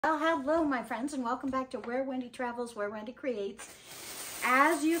Well, hello, my friends, and welcome back to Where Wendy Travels, Where Wendy Creates.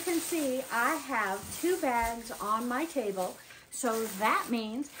 As you can see, I have 2 bags on my table, so that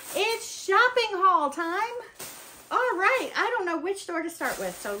means it's shopping haul time. All right, I don't know which store to start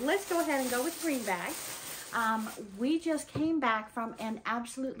with, so let's go ahead and go with green bag. We just came back from an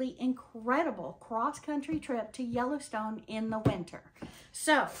absolutely incredible cross-country trip to Yellowstone in the winter.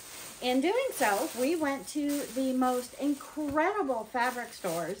 So, in doing so, we went to the most incredible fabric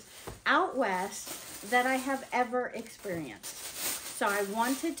stores out west that I have ever experienced. So I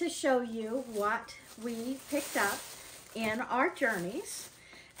wanted to show you what we picked up in our journeys.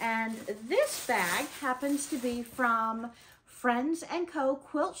 And this bag happens to be from Friends & Co.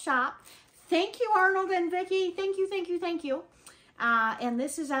 Quilt Shop. Thank you, Arnold and Vicki. Thank you, thank you, thank you. And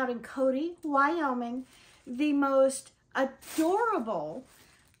this is out in Cody, Wyoming. The most adorable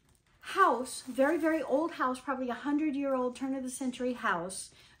house, very, very old house, probably 100-year-old turn-of-the-century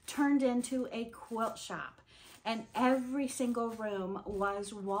house, turned into a quilt shop. And every single room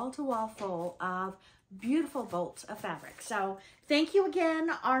was wall-to-wall full of beautiful bolts of fabric. So thank you again,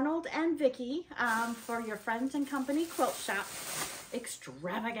 Arnold and Vicki, for your Friends & Company Quilt Shop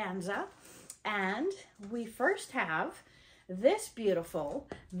extravaganza. And we first have this beautiful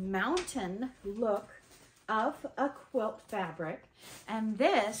mountain look of a quilt fabric. And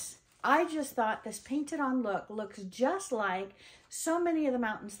this, I just thought this painted on look looks just like so many of the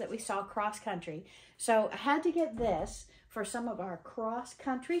mountains that we saw cross country. So I had to get this for some of our cross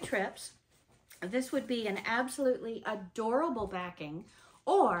country trips. This would be an absolutely adorable backing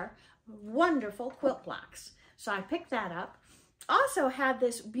or wonderful quilt blocks. So I picked that up. Also had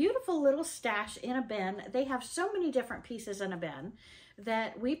this beautiful little stash in a bin. They have so many different pieces in a bin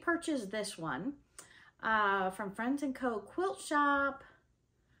that we purchased this one from Friends & Co. Quilt Shop.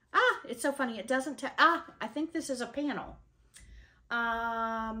 It's so funny. It doesn't I think this is a panel.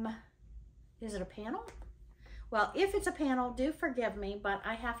 Is it a panel? Well, if it's a panel, do forgive me, but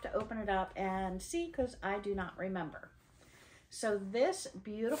I have to open it up and see because I do not remember. So this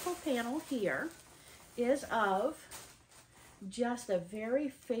beautiful panel here is of just a very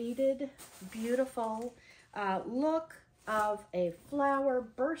faded, beautiful look of a flower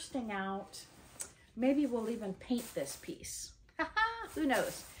bursting out. Maybe we'll even paint this piece. Who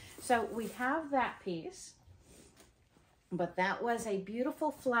knows? So we have that piece, but that was a beautiful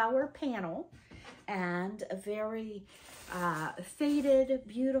flower panel and a very faded,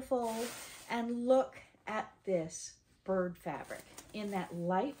 beautiful, and look at this bird fabric in that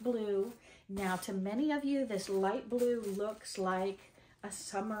light blue. Now, to many of you, this light blue looks like a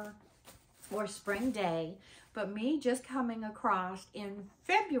summer or spring day, but me just coming across in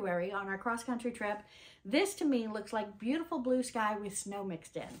February on our cross-country trip, this to me looks like beautiful blue sky with snow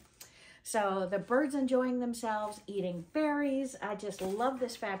mixed in. So the birds enjoying themselves, eating berries. I just love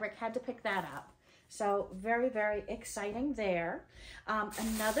this fabric, had to pick that up. So very, very exciting there.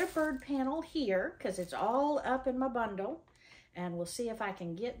 Another bird panel here, because it's all up in my bundle. And we'll see if I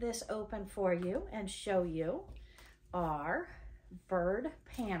can get this open for you and show you our bird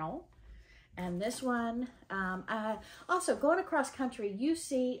panel. And this one, also going across country, you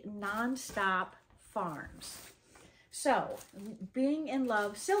see nonstop farms. So being in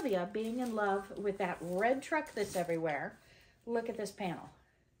love, Sylvia being in love with that red truck that's everywhere, look at this panel.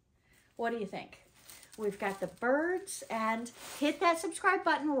 What do you think? We've got the birds, and hit that subscribe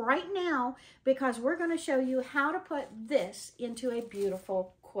button right now because we're going to show you how to put this into a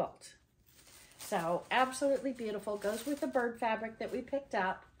beautiful quilt. So absolutely beautiful. Goes with the bird fabric that we picked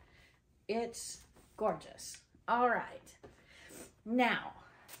up. It's gorgeous. All right. Now,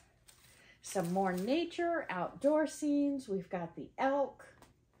 some more nature, outdoor scenes. We've got the elk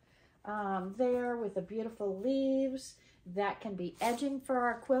there with the beautiful leaves. That can be edging for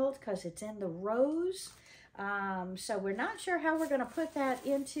our quilt because it's in the rows. So we're not sure how we're going to put that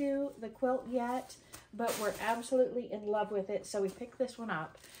into the quilt yet, but we're absolutely in love with it. So we picked this one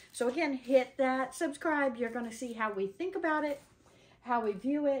up. So again, hit that subscribe. You're going to see how we think about it, how we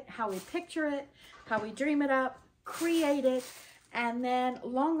view it, how we picture it, how we dream it up, create it, and then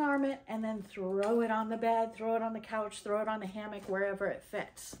long arm it, and then throw it on the bed, throw it on the couch, throw it on the hammock, wherever it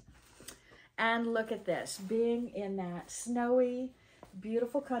fits. And look at this, being in that snowy,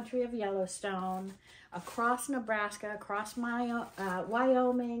 beautiful country of Yellowstone, across Nebraska, across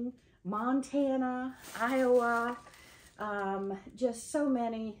Wyoming, Montana, Iowa, just so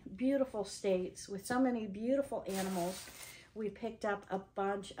many beautiful states with so many beautiful animals. We picked up a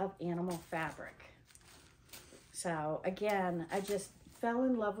bunch of animal fabric. So again, I just fell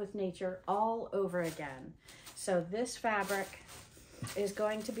in love with nature all over again. So this fabric is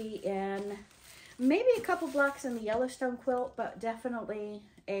going to be in maybe a couple blocks in the Yellowstone quilt, but definitely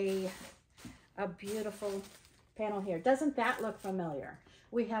a beautiful panel here. Doesn't that look familiar?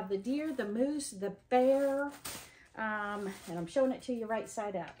 We have the deer, the moose, the bear, and I'm showing it to you right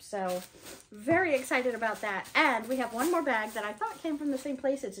side up. So very excited about that. And we have one more bag that I thought came from the same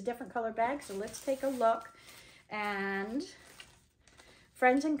place. It's a different color bag. So let's take a look. And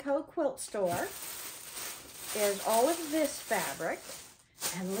Friends & Co. Quilt Store is all of this fabric.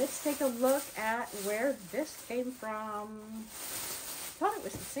 And let's take a look at where this came from. I thought it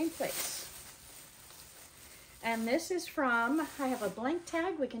was the same place. And this is from, I have a blank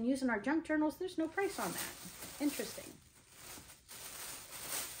tag we can use in our junk journals. There's no price on that. Interesting.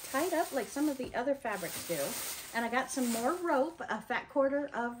 Tied up like some of the other fabrics do. And I got some more rope, a fat quarter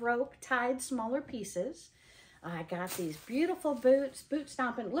of rope tied smaller pieces. I got these beautiful boots, boot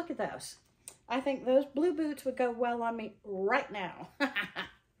stomping. Look at those. I think those blue boots would go well on me right now.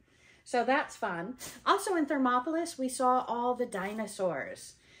 So that's fun. Also in Thermopolis, we saw all the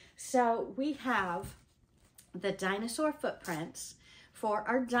dinosaurs. So we have the dinosaur footprints for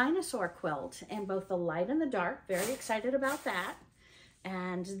our dinosaur quilt in both the light and the dark. Very excited about that.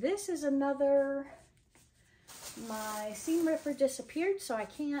 And this is another, my seam ripper disappeared, so I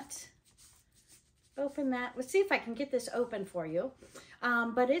can't open that. Let's see if I can get this open for you.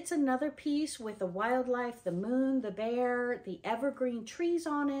 But it's another piece with the wildlife, the moon, the bear, the evergreen trees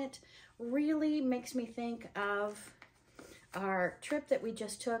on it. Really makes me think of our trip that we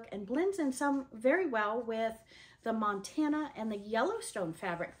just took and blends in some very well with the Montana and the Yellowstone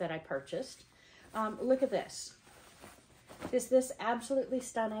fabric that I purchased. Look at this. Is this absolutely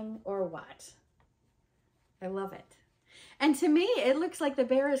stunning or what? I love it. And to me, it looks like the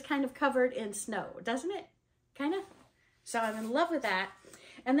bear is kind of covered in snow, doesn't it? Kind of. So I'm in love with that.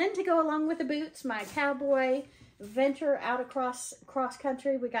 And then to go along with the boots, my cowboy venture out across cross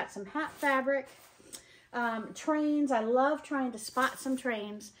country, we got some hat fabric. Trains, I love trying to spot some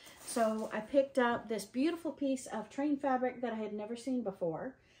trains. So I picked up this beautiful piece of train fabric that I had never seen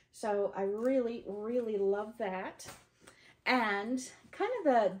before. So I really, really love that. And kind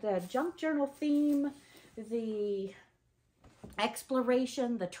of the junk journal theme, the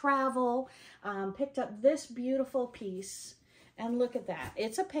exploration, the travel, picked up this beautiful piece. And look at that.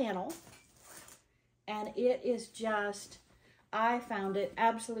 It's a panel. And it is just, I found it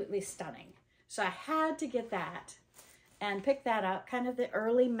absolutely stunning. So I had to get that and pick that up, kind of the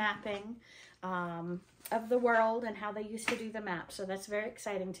early mapping of the world and how they used to do the map. So that's very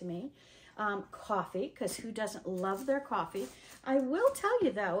exciting to me. Coffee, because who doesn't love their coffee? I will tell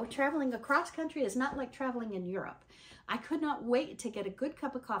you though, traveling across country is not like traveling in Europe. I could not wait to get a good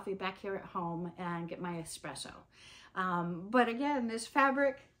cup of coffee back here at home and get my espresso. But again, this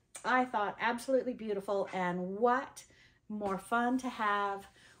fabric, I thought absolutely beautiful, and what more fun to have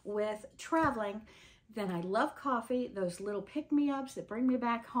with traveling than I love coffee, those little pick-me-ups that bring me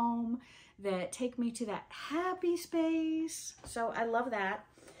back home, that take me to that happy space. So I love that.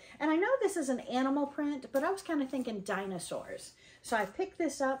 And I know this is an animal print, but I was kind of thinking dinosaurs. So I picked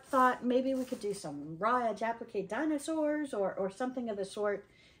this up, thought maybe we could do some raw edge applique dinosaurs or something of the sort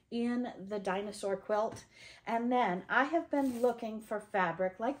in the dinosaur quilt. And then I have been looking for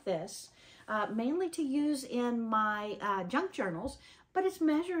fabric like this, mainly to use in my junk journals, but it's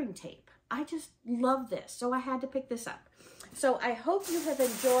measuring tape. I just love this, so I had to pick this up. So I hope you have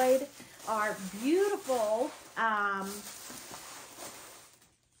enjoyed our beautiful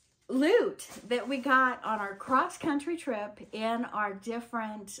loot that we got on our cross-country trip in our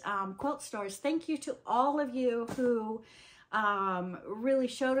different quilt stores. Thank you to all of you who really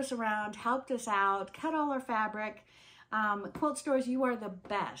showed us around, helped us out, cut all our fabric. Quilt stores, you are the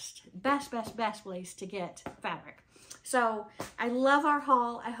best place to get fabric. So I love our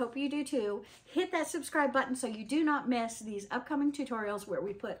haul. I hope you do too. Hit that subscribe button so you do not miss these upcoming tutorials where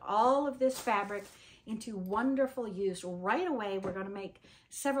we put all of this fabric into wonderful use right away. We're going to make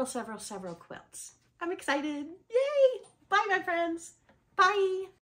several quilts. I'm excited. Yay! Bye, my friends. Bye.